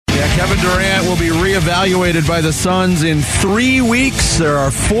Yeah, Kevin Durant will be reevaluated by the Suns in 3 weeks. There are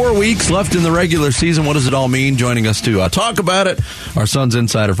 4 weeks left in the regular season. What does it all mean? Joining us to talk about it, our Suns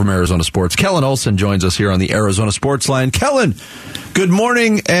insider from Arizona Sports, Kellen Olson, joins us here on the Arizona Sports Line. Kellen, good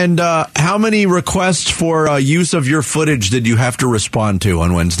morning. And how many requests for use of your footage did you have to respond to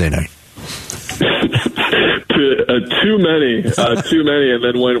on Wednesday night? Too many. And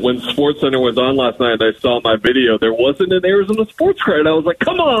then when SportsCenter was on last night and I saw my video, there wasn't an Arizona sports credit. I was like,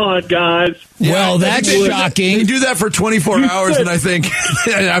 come on, guys. Yeah, well, that's shocking. They do that for 24 hours, and I think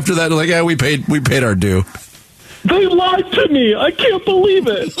after that, like, yeah, we paid our due. They lied to me. I can't believe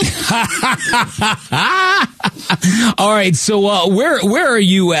it. All right, so where are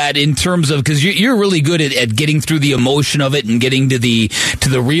you at in terms of, because you're really good at getting through the emotion of it and getting to the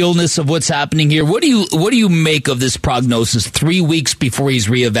realness of what's happening here. What do you make of this prognosis 3 weeks before he's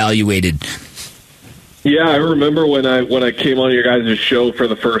reevaluated? Yeah, I remember when I came on your guys' show for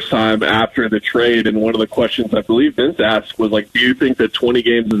the first time after the trade, and one of the questions I believe Vince asked was like, do you think that 20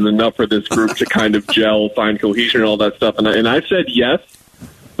 games is enough for this group to kind of gel, find cohesion, and all that stuff? And I said yes,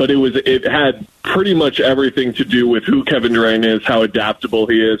 but it had pretty much everything to do with who Kevin Durant is, how adaptable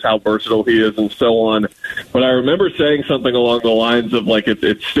he is, how versatile he is, and so on. But I remember saying something along the lines of like,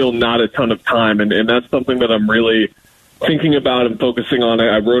 it's still not a ton of time, and that's something that I'm really thinking about and focusing on.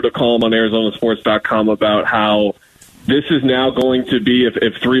 I wrote a column on ArizonaSports.com about how this is now going to be,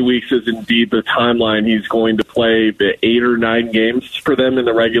 if 3 weeks is indeed the timeline, he's going to play 8 or 9 games for them in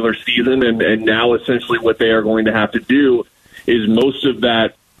the regular season. And now essentially what they are going to have to do is most of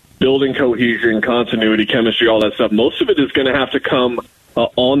that building cohesion, continuity, chemistry, all that stuff, most of it is going to have to come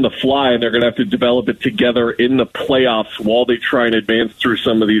on the fly, and they're going to have to develop it together in the playoffs while they try and advance through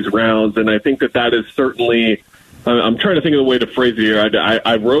some of these rounds. And I think that is certainly, I'm trying to think of the way to phrase it here.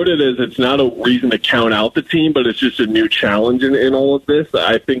 I wrote it as it's not a reason to count out the team, but it's just a new challenge in all of this.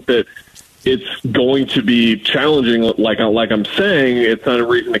 I think that it's going to be challenging, like I'm saying. It's not a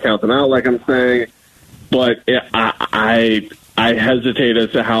reason to count them out, like I'm saying. But I hesitate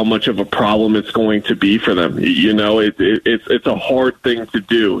as to how much of a problem it's going to be for them. You know, it's a hard thing to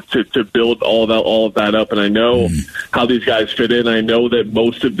do, to build all of that up. And I know how these guys fit in. I know that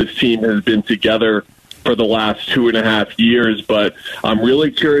most of this team has been together for the last 2.5 years, but I'm really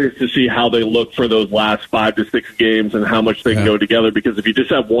curious to see how they look for those last 5 to 6 games and how much they can go together. Because if you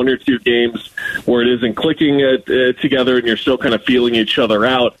just have 1 or 2 games where it isn't clicking together and you're still kind of feeling each other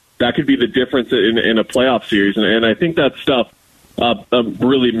out, that could be the difference in a playoff series. And I think that stuff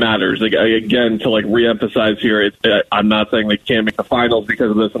really matters. Like, again, to reemphasize here, I'm not saying they can't make the finals because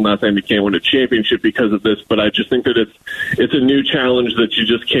of this. I'm not saying they can't win a championship because of this. But I just think that it's a new challenge that you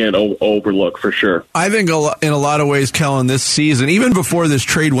just can't overlook for sure. I think in a lot of ways, Kellen, this season, even before this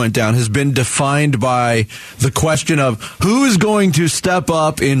trade went down, has been defined by the question of who is going to step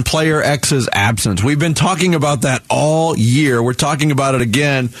up in player X's absence. We've been talking about that all year. We're talking about it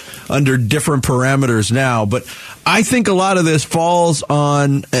again under different parameters now. But I think a lot of this falls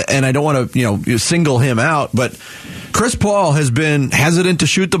on, and I don't want to single him out, but Chris Paul has been hesitant to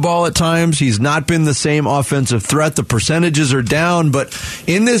shoot the ball at times. He's not been the same offensive threat. The percentages are down, but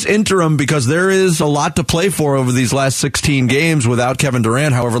in this interim, because there is a lot to play for over these last 16 games without Kevin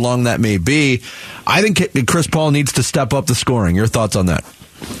Durant, however long that may be, I think Chris Paul needs to step up the scoring. Your thoughts on that?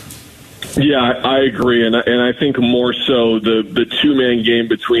 Yeah, I agree, and I think more so the two-man game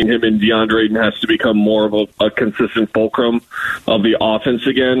between him and DeAndre Ayton has to become more of a consistent fulcrum of the offense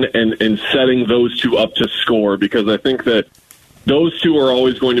again, and setting those two up to score, because I think that those two are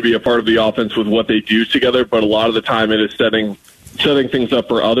always going to be a part of the offense with what they do together, but a lot of the time it is setting things up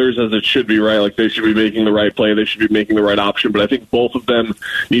for others, as it should be, right? Like, they should be making the right play, they should be making the right option, but I think both of them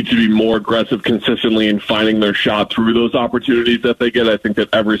need to be more aggressive consistently in finding their shot through those opportunities that they get. I think that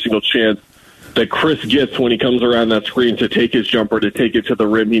every single chance that Chris gets when he comes around that screen to take his jumper, to take it to the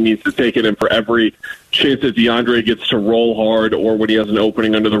rim, he needs to take it. And for every chance that DeAndre gets to roll hard, or when he has an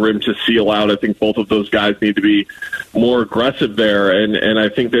opening under the rim to seal out, I think both of those guys need to be more aggressive there. And I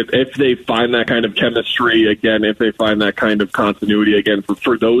think that if they find that kind of chemistry again, if they find that kind of continuity again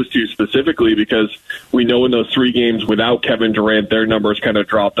for those two specifically, because we know in those 3 games without Kevin Durant, their numbers kind of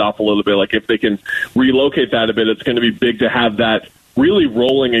dropped off a little bit. Like, if they can relocate that a bit, it's going to be big to have that really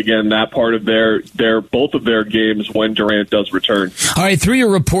rolling again, that part of both of their games when Durant does return. All right, through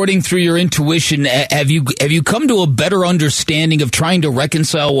your reporting, through your intuition, have you come to a better understanding of trying to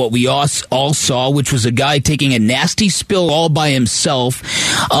reconcile what we all saw, which was a guy taking a nasty spill all by himself,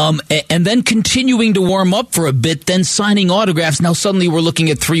 and then continuing to warm up for a bit, then signing autographs? Now suddenly we're looking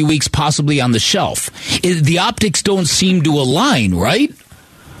at 3 weeks possibly on the shelf. The optics don't seem to align, right?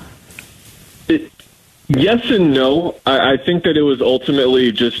 Yes and no. I think that it was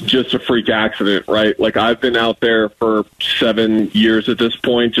ultimately just a freak accident, right? Like, I've been out there for 7 years at this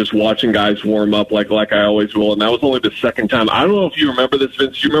point, just watching guys warm up like I always will, and that was only the second time. I don't know if you remember this,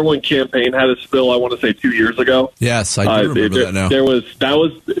 Vince. Do you remember when Campaign had a spill, I want to say 2 years ago? Yes, I do remember that now.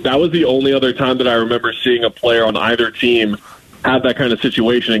 That was the only other time that I remember seeing a player on either team have that kind of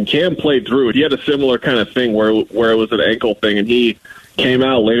situation, and Cam played through it. He had a similar kind of thing where it was an ankle thing, and he came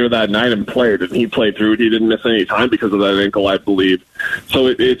out later that night and played, and he played through it. He didn't miss any time because of that ankle, I believe. So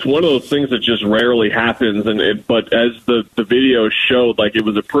it's one of those things that just rarely happens. But as the video showed, like, it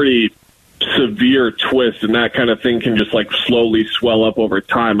was a pretty severe twist, and that kind of thing can just like slowly swell up over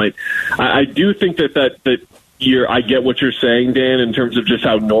time. I do think that I get what you're saying, Dan, in terms of just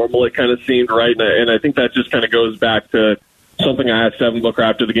how normal it kind of seemed, right? And I think that just kind of goes back to something I asked Devin Booker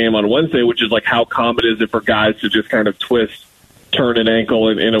after the game on Wednesday, which is like how common is it for guys to just kind of turn an ankle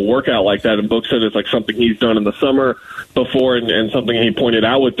in a workout like that. And Book said it's like something he's done in the summer before, and something he pointed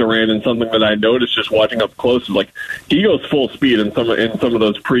out with Durant, and something that I noticed just watching up close is like he goes full speed in some of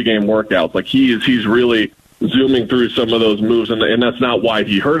those pregame workouts. Like he's really zooming through some of those moves, and that's not why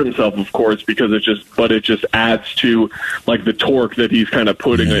he hurt himself, of course, because it just adds to like the torque that he's kind of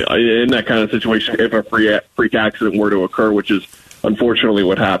putting in that kind of situation if a freak accident were to occur, which is unfortunately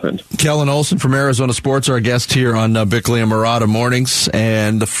what happened. Kellen Olson from Arizona Sports, our guest here on Bickley and Marotta Mornings.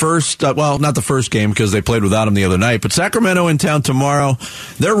 And the first, not the first game because they played without him the other night, but Sacramento in town tomorrow.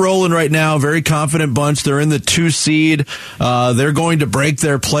 They're rolling right now, very confident bunch. They're in the 2 seed. They're going to break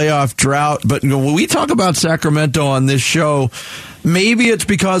their playoff drought. But when we talk about Sacramento on this show, maybe it's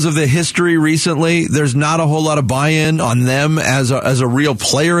because of the history recently. There's not a whole lot of buy-in on them as a real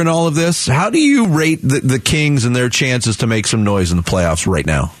player in all of this. How do you rate the Kings and their chances to make some noise in the playoffs right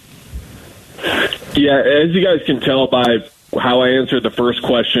now? Yeah, as you guys can tell by how I answered the first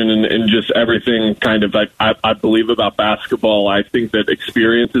question and just everything kind of I believe about basketball, I think that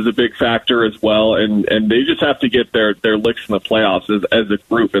experience is a big factor as well, and they just have to get their licks in the playoffs as a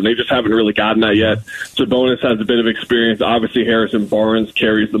group, and they just haven't really gotten that yet. Sabonis has a bit of experience. Obviously, Harrison Barnes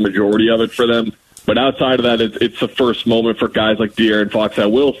carries the majority of it for them, but outside of that, it's the first moment for guys like De'Aaron Fox. I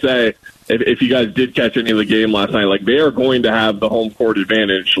will say, if you guys did catch any of the game last night, like, they are going to have the home court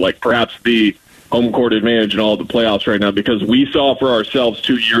advantage, like perhaps the home court advantage in all the playoffs right now, because we saw for ourselves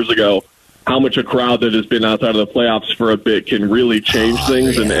 2 years ago how much a crowd that has been outside of the playoffs for a bit can really change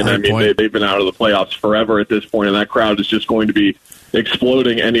things. Yeah, and I mean, they've been out of the playoffs forever at this point, and that crowd is just going to be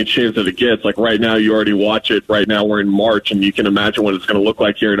exploding any chance that it gets. Like right now, you already watch it. Right now, we're in March, and you can imagine what it's going to look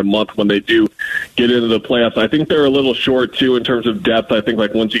like here in a month when they do get into the playoffs. I think they're a little short, too, in terms of depth. I think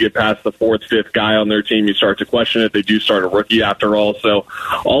like once you get past the 4th, 5th guy on their team, you start to question it. They do start a rookie after all. So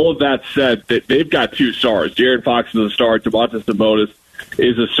all of that said, they've got 2 stars. De'Aaron Fox is a star. Domantas Sabonis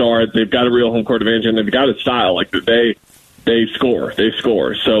is a star. They've got a real home court advantage, and they've got a style. Like they score.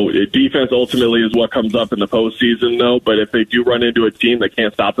 So defense ultimately is what comes up in the postseason, though. But if they do run into a team that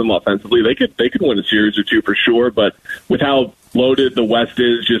can't stop them offensively, they could win a series or 2 for sure. But with how loaded the West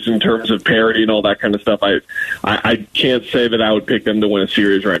is, just in terms of parity and all that kind of stuff, I can't say that I would pick them to win a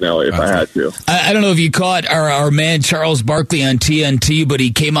series right now if I had to. I don't know if you caught our man Charles Barkley on TNT, but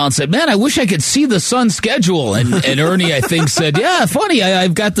he came out and said, "Man, I wish I could see the Suns schedule." And Ernie, I think, said, "Yeah, funny.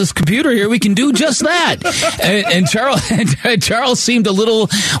 I've got this computer here. We can do just that." And Charles seemed a little,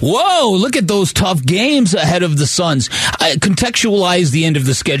 whoa, look at those tough games ahead of the Suns. Contextualize the end of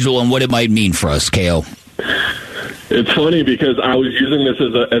the schedule and what it might mean for us, KO. It's funny because I was using this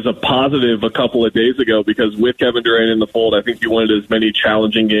as a positive a couple of days ago, because with Kevin Durant in the fold, I think you wanted as many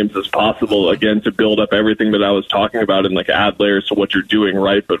challenging games as possible, again, to build up everything that I was talking about and like add layers to what you're doing,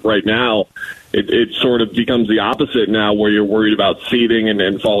 right? But right now, it sort of becomes the opposite now, where you're worried about seeding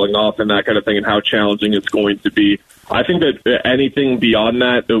and falling off and that kind of thing, and how challenging it's going to be. I think that anything beyond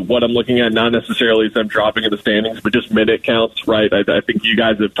that, what I'm looking at, not necessarily is them dropping in the standings, but just minute counts, right? I think you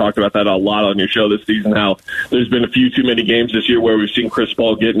guys have talked about that a lot on your show this season, how there's been a few too many games this year where we've seen Chris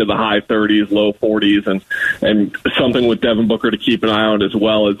Paul get into the high 30s, low 40s, and something with Devin Booker to keep an eye on as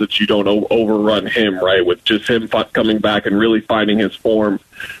well is that you don't overrun him, right, with just him coming back and really finding his form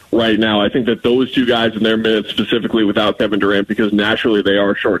right now. I think that those 2 guys in their minutes, specifically without Kevin Durant, because naturally they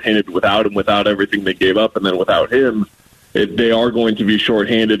are shorthanded without him, without everything they gave up, and then without him, they are going to be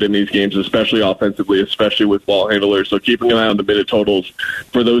shorthanded in these games, especially offensively, especially with ball handlers. So keeping an eye on the minute totals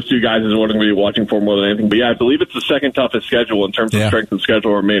for those 2 guys is what I'm going to be watching for more than anything. But yeah, I believe it's the second toughest schedule in terms of strength of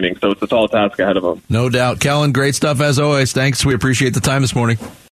schedule remaining. So it's a tall task ahead of them. No doubt. Kellen, great stuff as always. Thanks. We appreciate the time this morning.